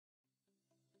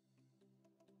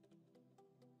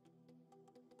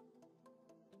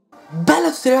Bella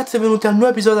a tutti ragazzi e benvenuti al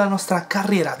nuovo episodio della nostra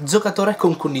carriera giocatore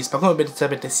con Dispa. Come ben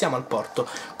sapete siamo al porto,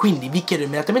 quindi vi chiedo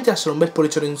immediatamente di lasciare un bel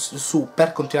pollicione in su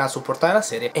per continuare a supportare la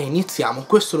serie. E iniziamo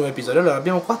questo nuovo episodio. Allora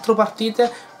abbiamo 4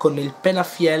 partite con il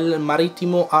Penafiel,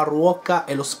 Marittimo, Aruoca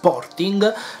e lo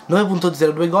Sporting.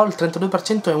 9.02 gol,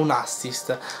 32% e un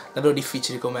assist. Davvero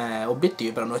difficili come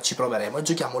obiettivi, però noi ci proveremo. E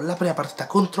giochiamo la prima partita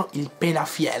contro il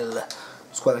Penafiel,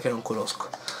 squadra che non conosco.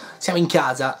 Siamo in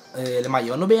casa, le maglie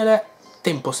vanno bene.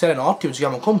 Tempo sereno, ottimo,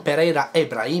 giochiamo con Pereira e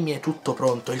Brahimi, è tutto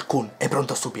pronto, il Kun è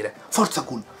pronto a stupire. Forza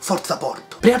Kun, forza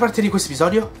Porto. Prima partita di questo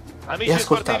episodio. Amici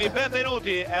sportivi,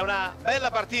 benvenuti, è una bella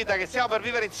partita che stiamo per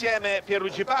vivere insieme.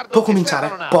 Pierluigi Pardo. Può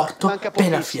cominciare Porto,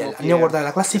 Penafiel. Andiamo a guardare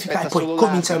la classifica e poi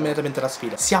cominciamo immediatamente la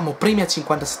sfida. Siamo primi a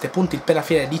 57 punti, il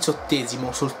Penafiel è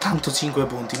 18esimo, soltanto 5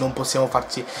 punti, non possiamo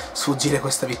farci sfuggire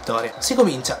questa vittoria. Si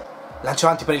comincia, lancio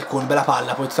avanti per il Kun, bella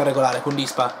palla, posizione regolare, con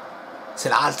Dispa. Se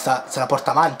la alza, se la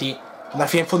porta avanti. Ma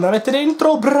fino in fondo la mette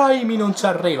dentro, Brahimi non ci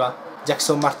arriva.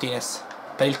 Jackson Martinez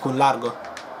per il Kun largo.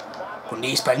 Con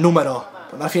Dispa il numero.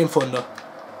 Ma fino in fondo.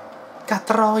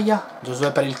 Catroia.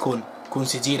 Giosuè per il Kun. Kun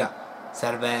si gira.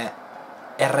 Serve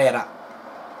Herrera.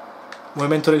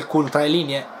 Movimento del Kun tra le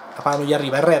linee. La palla non gli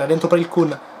arriva. Herrera dentro per il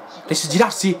Kun. Riesce a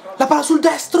girarsi. La palla sul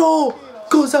destro.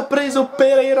 Cosa ha preso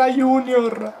Pereira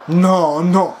Junior? No,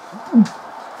 no.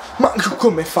 Ma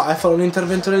come fai a fare un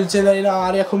intervento del genere in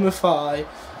area? Come fai?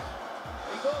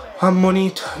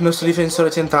 Ammonito il nostro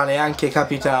difensore centrale e anche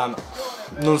capitano.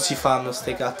 Non si fanno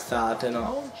ste cazzate,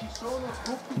 no.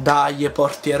 Dai,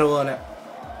 portierone.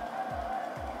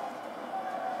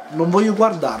 Non voglio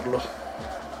guardarlo.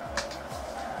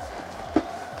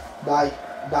 Dai,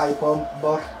 dai,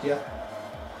 portier.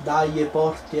 Dai,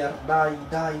 portier. Dai,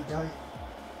 dai, dai.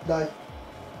 Dai.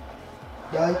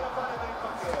 Dai.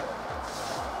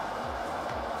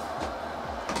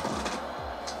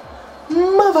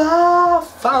 Ma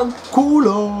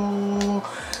vaffanculo!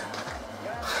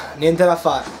 Niente da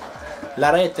fare.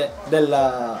 La rete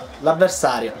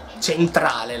dell'avversario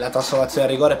centrale, la trasformazione a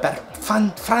rigore per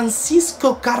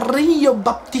Francisco Carrillo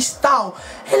Baptistao.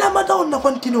 E la madonna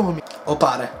quanti nomi! O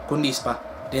pare, con Dispa,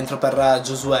 dentro per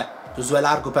Giosuè. Giosuè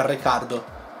largo per Riccardo.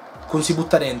 Kun si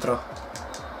butta dentro.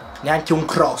 Neanche un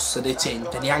cross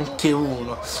decente, neanche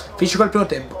uno. Finisce col primo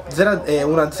tempo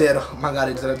 1-0,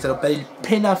 magari 0-0 per il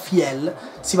Penafiel.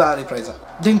 Si va alla ripresa.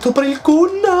 Dentro per il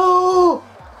Kun. No!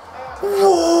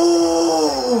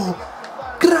 Wow!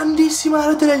 Grandissima la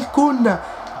rete del Kun.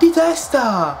 Di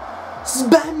testa.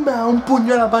 Sbam, un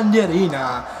pugno alla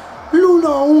bandierina.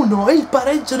 L'1-1 e il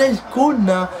pareggio del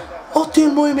Kun. Ottimo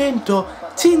il movimento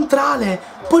centrale,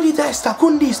 poi di testa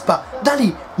con Dispa, da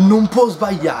lì non può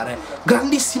sbagliare,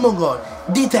 grandissimo gol,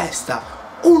 di testa,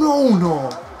 1-1,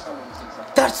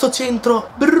 terzo centro,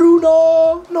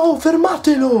 Bruno, no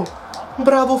fermatelo,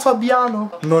 bravo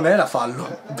Fabiano, non era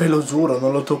fallo, ve lo giuro,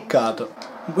 non l'ho toccato,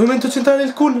 movimento centrale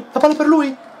del Kun, la palla per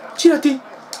lui, girati,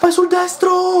 vai sul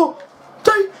destro,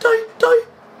 dai, dai, dai,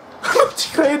 non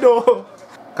ci credo,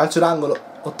 calcio d'angolo.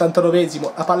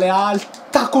 89esimo, la palla è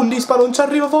alta, con Dispa non ci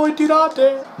arriva, voi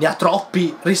tirate. Ne ha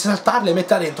troppi, riesce a saltarle e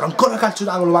mette dentro, ancora calcio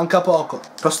d'angolo, manca poco.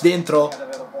 Cross dentro,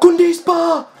 con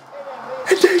Dispa,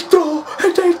 è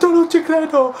dentro, non ci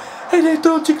credo, è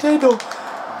dentro, non ci credo.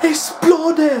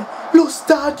 Esplode lo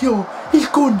stadio, il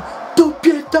Kun,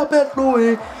 doppietta per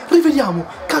lui. Rivediamo,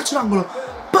 calcio d'angolo,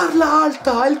 palla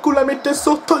alta, il Kun la mette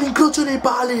sotto all'incrocio dei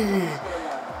pali.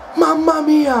 Mamma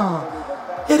mia.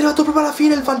 È arrivato proprio alla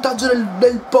fine il vantaggio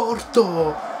del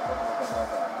Porto.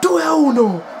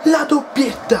 2-1, la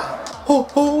doppietta. Oh,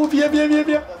 oh, via, via, via,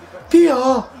 via.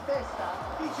 Via.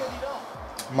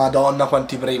 Madonna,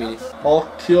 quanti brividi.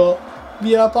 Occhio.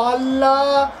 Via la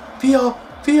palla. Via,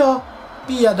 via,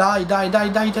 via. Dai, dai,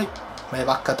 dai, dai, dai. Ma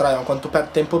vacca troia, ma quanto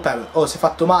tempo perde. Oh, si è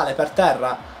fatto male per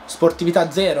terra.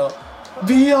 Sportività zero.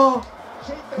 Via.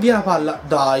 Via la palla.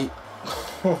 Dai.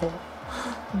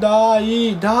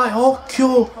 Dai, dai,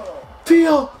 occhio.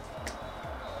 Via.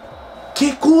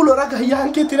 Che culo, raga, gli ha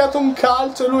anche tirato un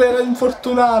calcio. Lui era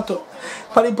infortunato.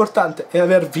 Ma l'importante è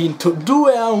aver vinto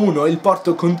 2-1. Il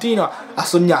Porto continua a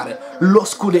sognare lo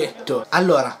scudetto.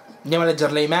 Allora, andiamo a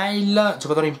leggere le email.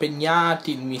 Giocatori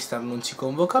impegnati, il mister non ci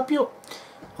convoca più.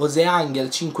 José Angel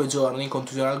 5 giorni,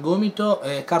 contusione al gomito.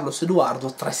 Carlos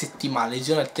Eduardo 3 settimane,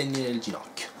 lesione al tendine del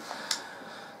ginocchio.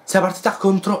 Siamo partita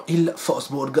contro il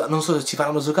Wolfsburg. Non so se ci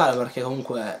faranno giocare perché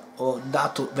comunque ho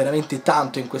dato veramente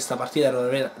tanto in questa partita,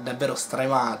 ero davvero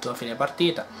stremato a fine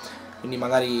partita, quindi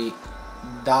magari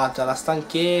data la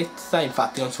stanchezza,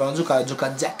 infatti non ci faranno giocare, gioca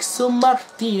Jackson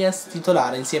Martinez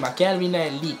titolare insieme a Kelvin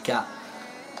e Lika.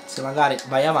 Se magari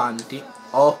vai avanti,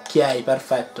 ok,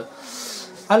 perfetto.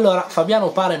 Allora, Fabiano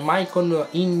Pare, Maicon,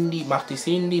 Indy, Martis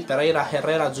Indy, Pereira,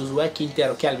 Carriera, Giosuè,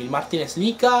 Quintero, Kelvin, Martinez,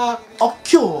 Lica.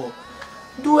 Occhio!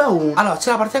 2-1. Allora,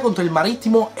 c'è la partita contro il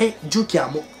Marittimo e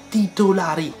giochiamo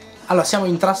titolari. Allora, siamo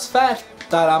in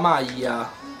trasferta, la maglia.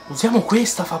 Usiamo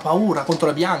questa, fa paura, contro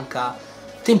la bianca.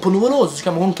 Tempo nuvoloso,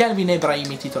 giochiamo con Kelvin e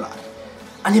Ibrahimi titolari.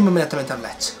 Andiamo immediatamente al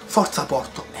match. Forza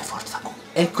Porto e forza Kun.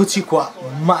 Eccoci qua,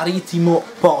 Marittimo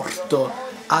Porto.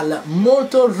 Al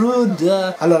Motor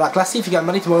Road. Allora, classifica il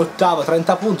Marittimo all'ottavo,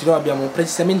 30 punti. Noi abbiamo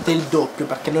precisamente il doppio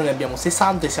perché noi ne abbiamo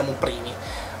 60 e siamo primi.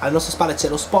 Alle nostre spalle c'è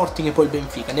lo Sporting e poi il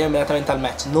Benfica. Andiamo immediatamente al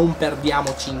match, non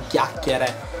perdiamoci in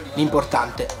chiacchiere.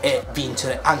 L'importante è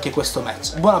vincere anche questo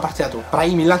match. Buona partita tu.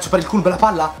 Brahimi, il lancio per il Kun, bella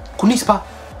palla. Con Dispa,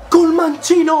 col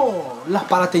mancino. La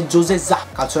parata è Giosesà.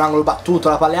 Calcio d'angolo battuto,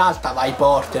 la palla è alta. Vai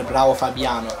Porter, bravo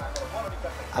Fabiano.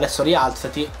 Adesso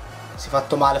rialzati. Si è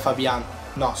fatto male Fabiano.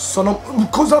 No, sono...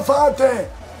 Cosa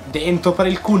fate? Dentro per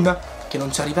il Kun, che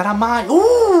non ci arriverà mai.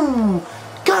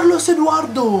 Carlos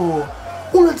Eduardo.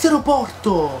 1-0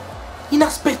 Porto.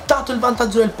 Inaspettato il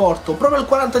vantaggio del Porto. Proprio al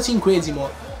 45esimo.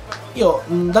 Io,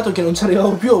 dato che non ci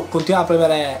arrivavo più, continuavo a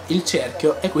premere il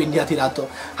cerchio e quindi ha tirato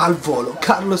al volo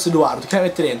Carlos Eduardo, che la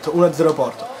mette dentro. 1-0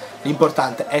 Porto.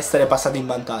 L'importante è essere passati in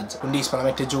vantaggio. Un Dispa la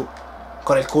mette giù.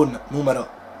 Ancora il Kun, numero.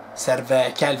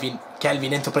 Serve Kelvin.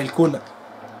 Kelvin entra per il Kun.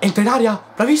 Entra in aria,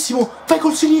 bravissimo, fai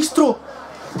col sinistro.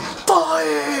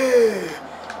 Vai!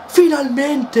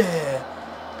 Finalmente!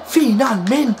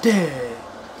 Finalmente!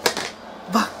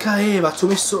 Vacca Eva, ci ho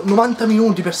messo 90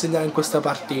 minuti per segnare in questa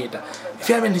partita. E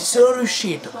finalmente ci sono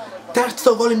riuscito.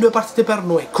 Terzo gol in 2 partite per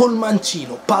noi, col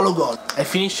mancino, palo gol. E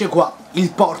finisce qua, il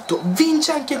Porto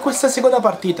vince anche questa seconda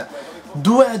partita.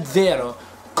 2-0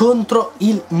 contro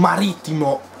il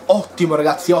Marittimo. Ottimo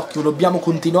ragazzi, ottimo, dobbiamo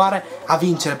continuare a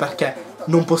vincere perché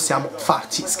non possiamo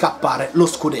farci scappare lo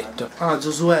scudetto. Ah,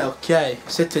 Giosuè, ok,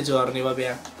 7 giorni, va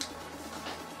bene.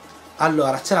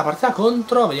 Allora, c'è la partita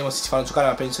contro, vediamo se ci fanno giocare,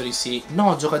 ma penso di sì.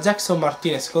 No, gioca Jackson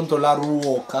Martinez contro la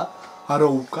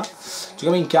Arouca.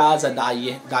 Giochiamo in casa,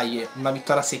 dai, una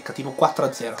vittoria secca, tipo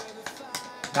 4-0.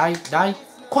 Dai,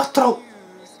 4.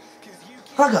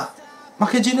 Raga, ma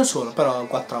che genio sono, però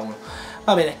 4-1.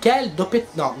 Va bene,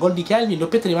 gol di Kelvin,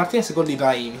 doppietta di Martinez e gol di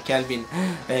Ibrahimi. Kelvin,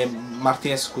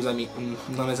 Martinez, scusami,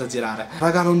 non esagerare.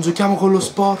 Raga, non giochiamo con lo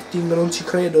Sporting, non ci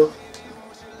credo.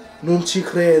 Non ci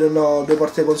credo, no, 2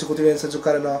 partite consecutive senza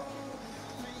giocare, no.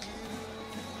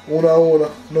 1-1,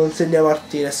 non segna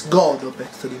Martinez. Godo,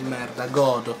 pezzo di merda,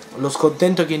 godo. Lo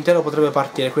scontento che intero potrebbe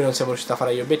partire, qui non siamo riusciti a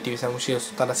fare gli obiettivi, siamo riusciti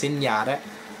soltanto a segnare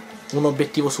un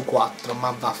obiettivo su 4,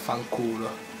 ma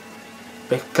vaffanculo.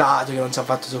 Peccato che non ci ha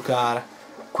fatto giocare.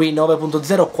 Qui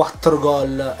 9.0, 4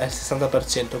 gol e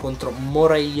 60% contro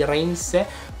Moreirense,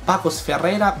 Pacos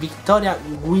Ferreira, Vittoria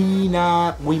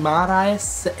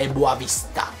Guimaraes e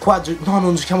Boavista. Qua no,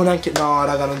 non giochiamo neanche. No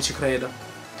raga, non ci credo.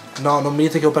 No, non mi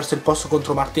dite che ho perso il posto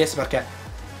contro Martinez perché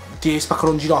ti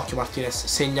spaccano un ginocchio. Martinez,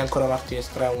 segna ancora Martinez,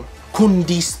 3-1. Con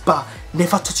Dispa ne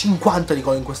faccio 50 di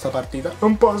gol in questa partita.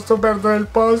 Non posso perdere il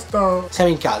posto. Siamo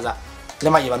in casa, le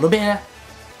maglie vanno bene,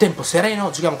 tempo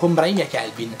sereno, giochiamo con Brahimi e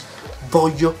Kelvin.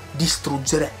 Voglio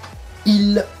distruggere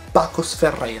il Pacos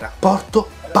Ferreira. Porto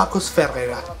Pacos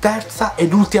Ferreira, terza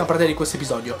ed ultima partita di questo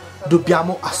episodio.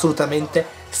 Dobbiamo assolutamente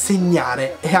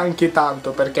segnare, e anche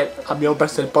tanto perché abbiamo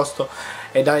perso il posto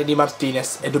di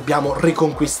Martinez e dobbiamo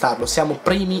riconquistarlo. Siamo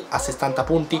primi a 60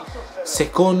 punti,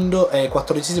 secondo e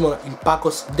 14esimo il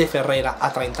Pacos de Ferreira a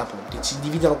 30 punti. Ci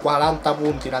dividono 40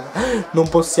 punti, raga. Non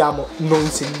possiamo non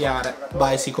segnare.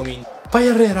 Vai, si comincia. Vai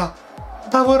Herrera,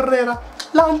 bravo Herrera,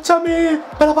 lanciami,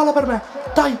 bella palla per me.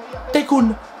 Dai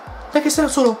Kun, dai che sei da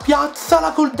solo,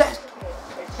 piazzala col destro.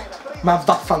 Ma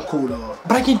vaffanculo.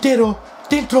 Break intero,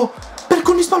 dentro, per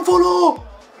Kun al volo.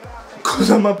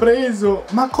 Cosa mi ha preso?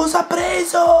 Ma cosa ha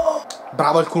preso?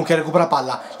 Bravo il Kun che recupera la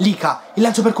palla. Lica, il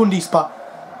lancio per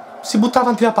Dispa. Si butta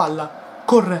avanti la palla.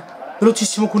 Corre,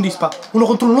 velocissimo Dispa. 1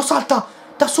 contro 1, lo salta.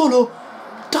 Da solo.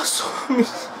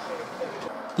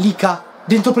 Lica,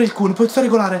 dentro per il Kun, posizione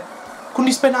regolare.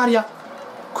 Dispa in aria.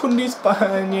 Dispa,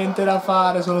 niente da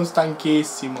fare, sono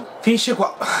stanchissimo. Finisce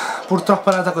qua. Purtroppo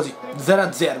è andata così.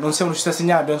 0-0, non siamo riusciti a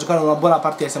segnare, abbiamo giocato una buona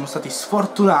partita, siamo stati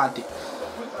sfortunati.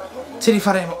 Ci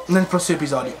rifaremo nel prossimo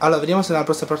episodio. Allora, vediamo se nella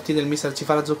prossima partita il mister ci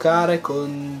farà giocare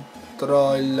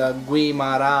contro il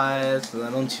Guimaraes.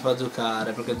 Non ci fa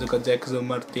giocare perché gioca Jackson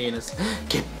Martinez.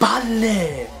 Che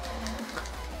palle!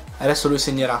 Adesso lui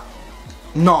segnerà.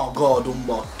 No, godo un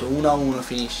botto. 1-1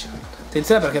 finisce.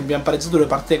 Attenzione perché abbiamo pareggiato 2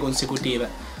 partite consecutive.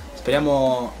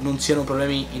 Speriamo non siano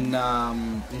problemi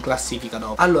in classifica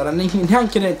dopo. Allora,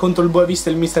 neanche contro il Boavista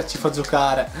il mister ci fa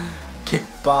giocare. Che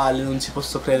palle, non ci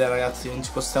posso credere ragazzi, non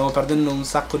ci stiamo perdendo un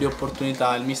sacco di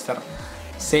opportunità. Il mister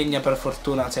segna per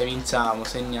fortuna, cioè vinciamo,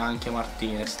 segna anche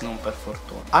Martinez, non per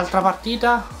fortuna. Altra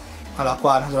partita, allora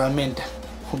qua naturalmente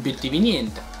obiettivi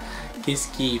niente, che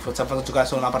schifo, ci ha fatto giocare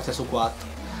solo una partita su 4.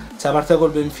 C'è la partita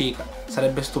col Benfica,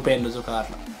 sarebbe stupendo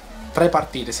giocarla. 3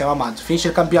 partite, siamo a maggio, finisce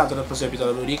il campionato nel prossimo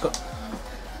episodio, lo dico.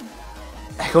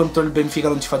 E contro il Benfica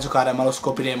non ci fa giocare, ma lo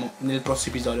scopriremo nel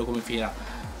prossimo episodio come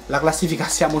finirà. La classifica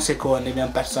siamo secondi,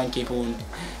 abbiamo perso anche i punti.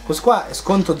 Questo qua è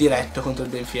scontro diretto contro il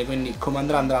Benfica, quindi come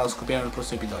andrà lo scopriremo nel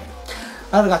prossimo episodio.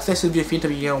 Allora ragazzi, adesso il video è finito,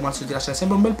 vi chiedo come di lasciare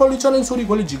sempre un bel pollicione in su di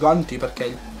quelli giganti, perché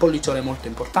il pollicione è molto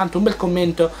importante. Un bel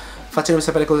commento, fatemi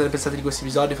sapere cosa ne pensate di questi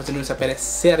episodi, fatemi sapere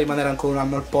se rimanere ancora un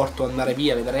anno al porto o andare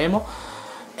via, vedremo.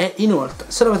 E inoltre,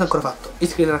 se non l'avete ancora fatto,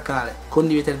 iscrivetevi al canale,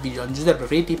 condividete il video, aggiungete i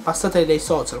preferiti, passate dai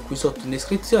social qui sotto in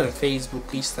descrizione,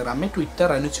 Facebook, Instagram e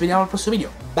Twitter, e noi ci vediamo al prossimo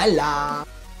video.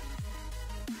 Bella!